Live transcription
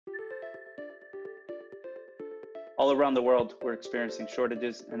All around the world, we're experiencing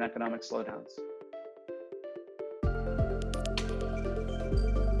shortages and economic slowdowns.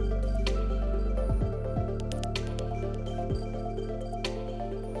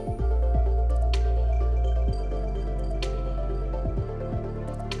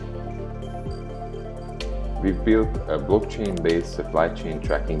 We've built a blockchain-based supply chain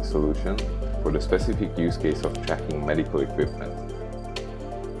tracking solution for the specific use case of tracking medical equipment.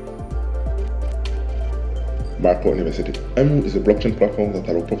 Marco University. EMU is a blockchain platform that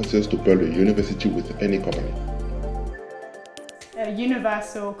allows professors to build a university with any company. A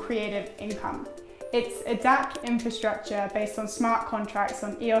universal creative income. It's a DApp infrastructure based on smart contracts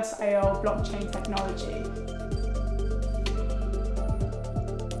on EOSIO blockchain technology.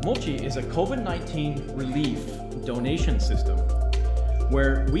 Mochi is a COVID-19 relief donation system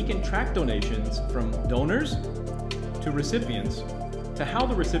where we can track donations from donors to recipients to how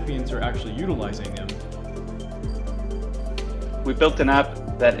the recipients are actually utilizing them. We built an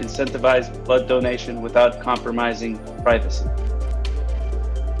app that incentivized blood donation without compromising privacy.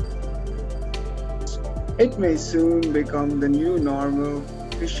 It may soon become the new normal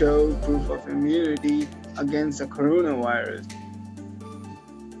to show proof of immunity against the coronavirus.